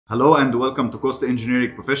Hello and welcome to Cost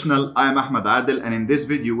Engineering Professional. I am Ahmed Adel, and in this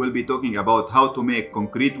video we'll be talking about how to make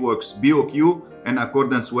concrete works BOQ in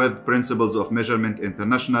accordance with Principles of Measurement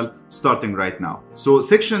International, starting right now. So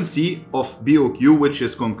section C of BOQ, which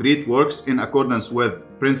is concrete works in accordance with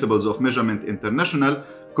Principles of Measurement International,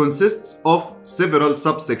 consists of several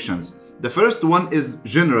subsections. The first one is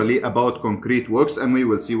generally about concrete works, and we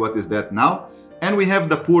will see what is that now. And we have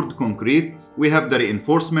the poured concrete, we have the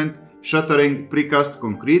reinforcement, shuttering, precast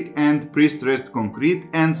concrete and pre-stressed concrete,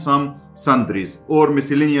 and some sundries or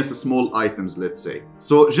miscellaneous small items, let's say.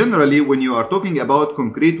 So generally when you are talking about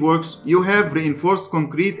concrete works, you have reinforced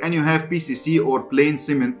concrete and you have PCC or plain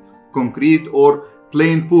cement concrete or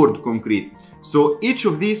plain poured concrete. So each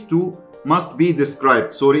of these two must be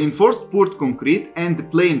described. So reinforced poured concrete and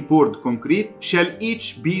plain poured concrete shall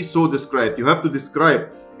each be so described. You have to describe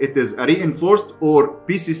it is a reinforced or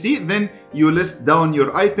PCC, then you list down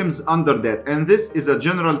your items under that. And this is a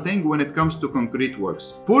general thing when it comes to concrete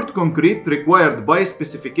works. Poured concrete required by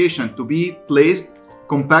specification to be placed,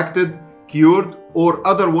 compacted, cured, or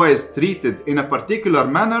otherwise treated in a particular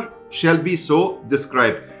manner shall be so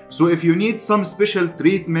described. So if you need some special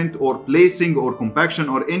treatment or placing or compaction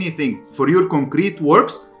or anything for your concrete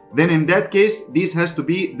works, then in that case, this has to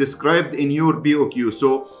be described in your BOQ.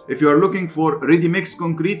 So if you are looking for ready-mix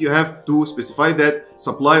concrete, you have to specify that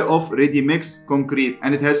supply of ready-mix concrete,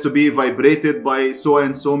 and it has to be vibrated by so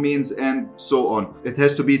and so means and so on. It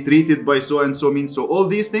has to be treated by so and so means. So all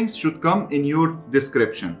these things should come in your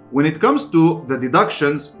description. When it comes to the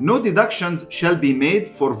deductions, no deductions shall be made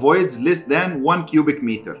for voids less than 1 cubic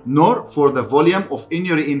meter, nor for the volume of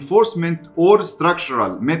any reinforcement or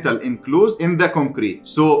structural metal enclosed in the concrete.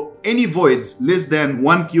 So any voids less than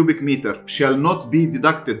 1 cubic meter shall not be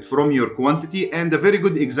deducted from your quantity, and a very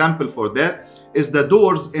good example for that is the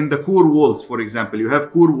doors in the core walls. For example, you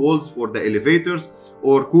have core walls for the elevators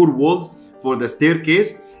or core walls for the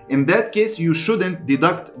staircase. In that case, you shouldn't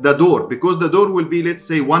deduct the door, because the door will be, let's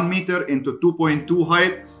say, 1 meter into 2.2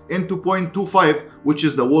 height into 0.25, which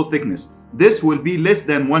is the wall thickness. This will be less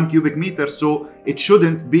than 1 cubic meter, so it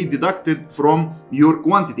shouldn't be deducted from your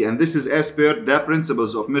quantity. And this is as per the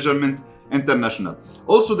Principles of Measurement International.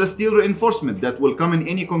 Also, the steel reinforcement that will come in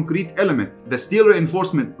any concrete element, the steel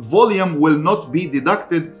reinforcement volume will not be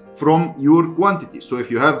deducted from your quantity. So if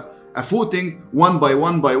you have a footing 1 by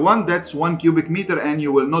 1 by 1, that's 1 cubic meter, and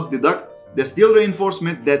you will not deduct the steel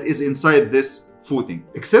reinforcement that is inside this footing,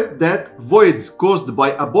 except that voids caused by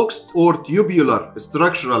a boxed or tubular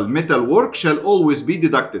structural metal work shall always be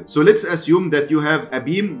deducted. So let's assume that you have a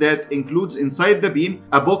beam that includes inside the beam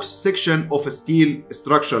a boxed section of a steel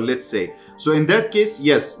structure, let's say. So in that case,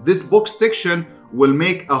 yes, this box section will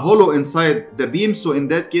make a hollow inside the beam. So in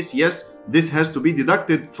that case, yes, this has to be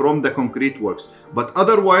deducted from the concrete works. But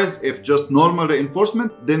otherwise, if just normal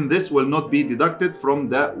reinforcement, then this will not be deducted from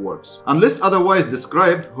the works. Unless otherwise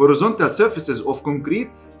described, horizontal surfaces of concrete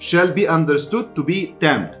shall be understood to be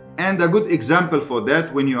tamped. And a good example for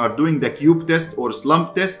that, when you are doing the cube test or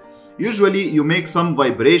slump test, usually you make some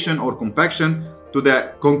vibration or compaction to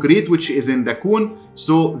the concrete which is in the cone.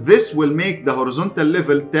 So this will make the horizontal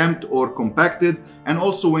level tamped or compacted. And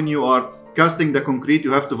also when you are casting the concrete,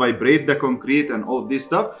 you have to vibrate the concrete and all this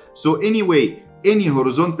stuff. So anyway, any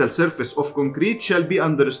horizontal surface of concrete shall be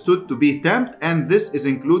understood to be tamped, and this is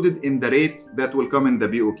included in the rate that will come in the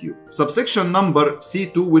BOQ. Subsection number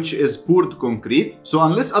C2, which is poured concrete. So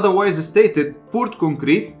unless otherwise stated, poured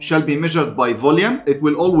concrete shall be measured by volume. It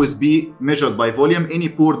will always be measured by volume, any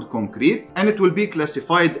poured concrete, and it will be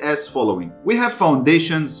classified as following. We have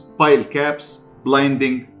foundations, pile caps,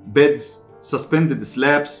 blinding, beds, suspended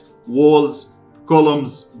slabs, walls,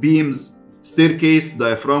 columns, beams, staircase,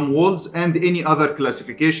 diaphragm walls, and any other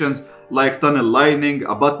classifications like tunnel lining,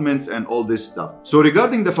 abutments, and all this stuff. So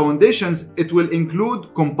regarding the foundations, it will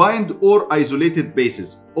include combined or isolated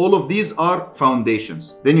bases. All of these are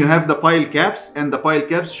foundations. Then you have the pile caps, and the pile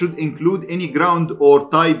caps should include any ground or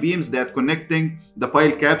tie beams that connecting the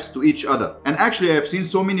pile caps to each other. And actually, I have seen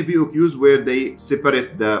so many BOQs where they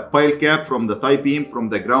separate the pile cap from the tie beam from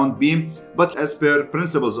the ground beam. But as per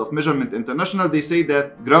Principles of Measurement International, they say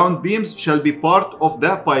that ground beams shall be part of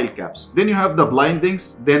the pile caps. Then you have the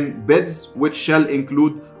blindings, then beds, which shall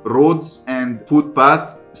include roads and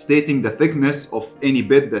footpath, stating the thickness of any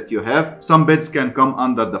bed that you have. Some beds can come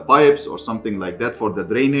under the pipes or something like that for the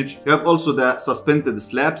drainage. You have also the suspended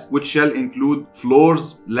slabs, which shall include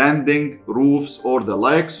floors, landing, roofs, or the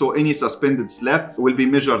like. So any suspended slab will be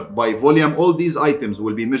measured by volume. All these items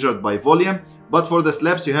will be measured by volume, but for the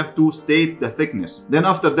slabs you have to state the thickness. Then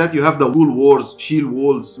after that you have the wall walls, shield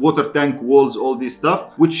walls, water tank walls, all this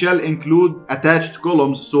stuff, which shall include attached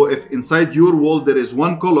columns. So if inside your wall there is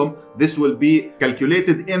one column, this will be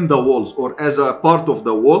calculated in the walls or as a part of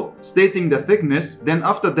the wall, stating the thickness. Then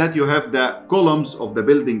after that you have the columns of the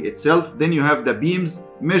building itself. Then you have the beams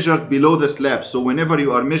measured below the slab. So whenever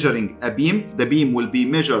you are measuring a beam, the beam will be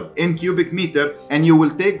measured in cubic meter, and you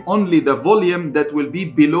will take only the volume that will be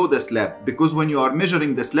below the slab, because when you are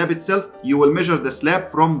measuring the slab itself, you will measure the slab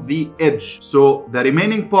from the edge. So the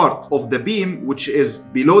remaining part of the beam, which is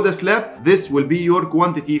below the slab, this will be your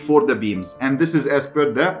quantity for the beams, and this is as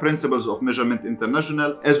per the Principles of Measurement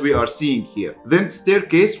International, as we are seeing here. Then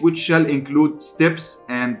staircase, which shall include steps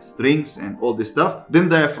and strings and all this stuff. Then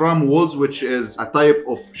diaphragm walls, which is a type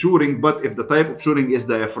of shoring, but if the type of shoring is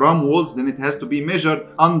diaphragm walls, then it has to be measured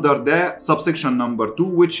under the subsection number 2,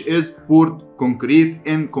 which is poured concrete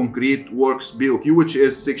in concrete works BOQ, which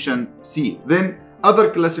is section C. Then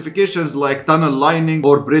other classifications like tunnel lining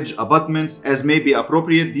or bridge abutments, as may be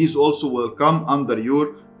appropriate, these also will come under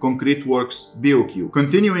your concrete works BOQ.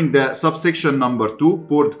 Continuing the subsection number 2,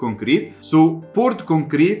 poured concrete. So poured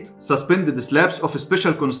concrete, suspended slabs of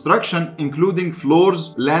special construction, including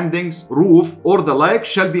floors, landings, roof, or the like,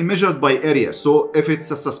 shall be measured by area. So if it's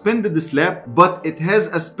a suspended slab, but it has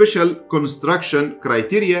a special construction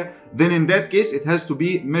criteria, then in that case it has to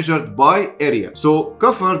be measured by area. So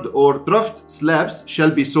covered or troughed slabs shall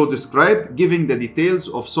be so described, giving the details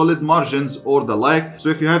of solid margins or the like. So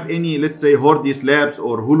if you have any, let's say, Hordy slabs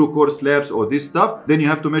or hulu core slabs or this stuff, then you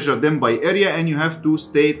have to measure them by area, and you have to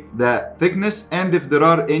state the thickness. And if there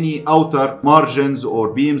are any outer margins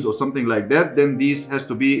or beams or something like that, then these has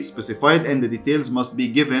to be specified, and the details must be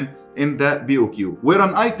given in the BOQ. Where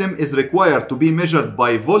an item is required to be measured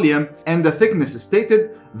by volume and the thickness is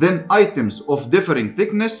stated, then items of differing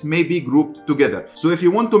thickness may be grouped together. So if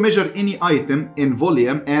you want to measure any item in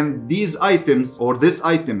volume, and these items or this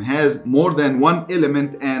item has more than one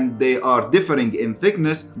element and they are differing in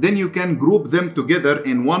thickness, then you can group them together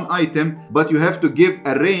in one item, but you have to give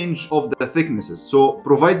a range of the thicknesses. So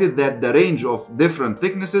provided that the range of different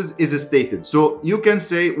thicknesses is stated. So you can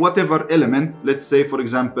say whatever element, let's say for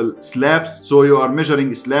example slabs, so you are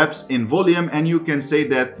measuring slabs in volume, and you can say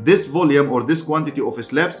that this volume or this quantity of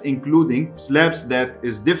slabs, including slabs that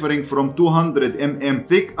is differing from 200 mm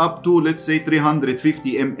thick up to, let's say,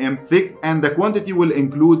 350 mm thick, and the quantity will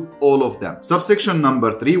include all of them. Subsection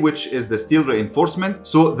number 3, which is the steel reinforcement.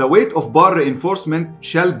 So the weight of bar reinforcement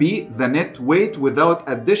shall be the net weight without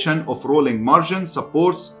addition of rolling margin,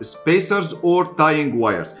 supports, spacers, or tying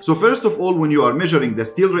wires. So first of all, when you are measuring the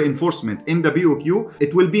steel reinforcement in the BOQ,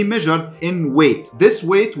 it will be measured in weight. This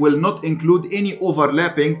weight will not include any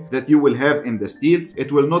overlapping that you will have in the steel.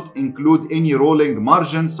 It will not include any rolling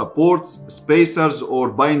margin, supports, spacers,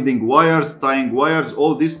 or binding wires, tying wires.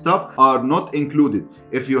 All this stuff are not included.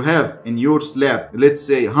 If you have in your slab, let's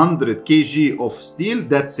say 100 kg of steel,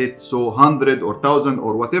 that's it. So 100 or 1000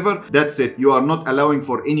 or whatever, that's it. You are not allowing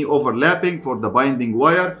for any overlapping for the binding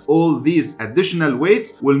wire. All these additional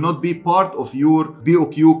weights will not be part of your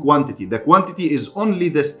BOQ quantity. The quantity is only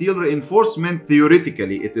the steel reinforcement.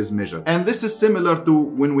 Theoretically it is measured, and this is similar to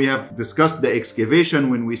when we have discussed the excavation,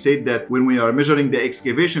 when we said that when we are measuring the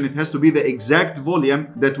excavation, it has to be the exact volume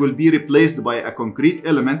that will be replaced by a concrete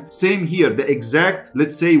element. Same here, the exact,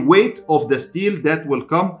 let's say, weight of the steel that will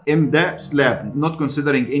come in the slab, not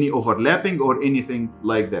considering any overlapping or anything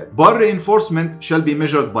like that. Bar reinforcement shall be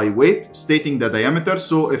measured by weight, stating the diameter.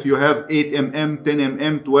 So if you have 8 mm, 10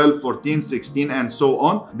 mm, 12, 14, 16, and so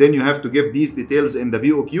on, then you have to give these details in the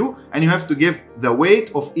BOQ, and you have to give the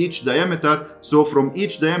weight of each diameter. So from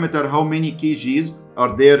each diameter, how many kgs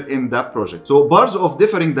are there in that project. So bars of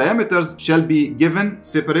differing diameters shall be given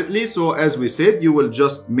separately. So as we said, you will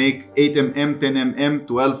just make 8 mm, 10 mm,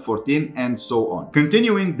 12, 14, and so on.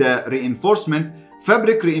 Continuing the reinforcement,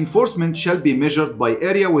 fabric reinforcement shall be measured by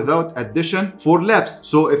area without addition for laps.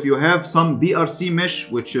 So if you have some BRC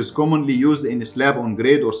mesh, which is commonly used in a slab on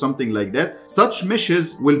grade or something like that, such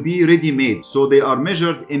meshes will be ready-made. So they are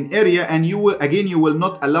measured in area, and you will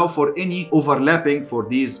not allow for any overlapping for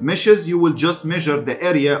these meshes. You will just measure the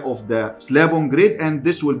area of the slab on grade, and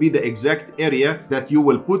this will be the exact area that you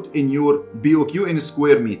will put in your BOQ in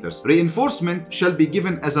square meters. Reinforcement shall be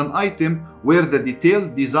given as an item where the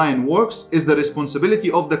detailed design works is the responsibility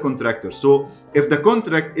of the contractor. So if the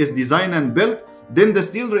contract is design and build, then the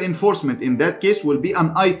steel reinforcement in that case will be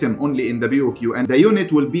an item only in the BOQ, and the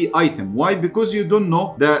unit will be item. Why? Because you don't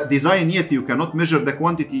know the design yet. You cannot measure the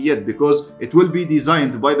quantity yet because it will be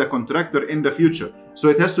designed by the contractor in the future. So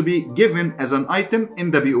it has to be given as an item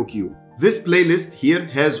in the BOQ. This playlist here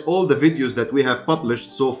has all the videos that we have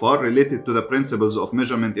published so far related to the Principles of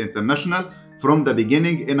Measurement International from the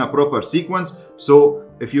beginning in a proper sequence. So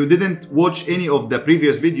if you didn't watch any of the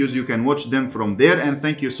previous videos, you can watch them from there. And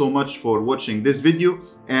thank you so much for watching this video,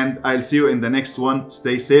 and I'll see you in the next one.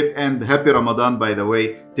 Stay safe and happy Ramadan, by the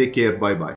way. Take care. Bye bye.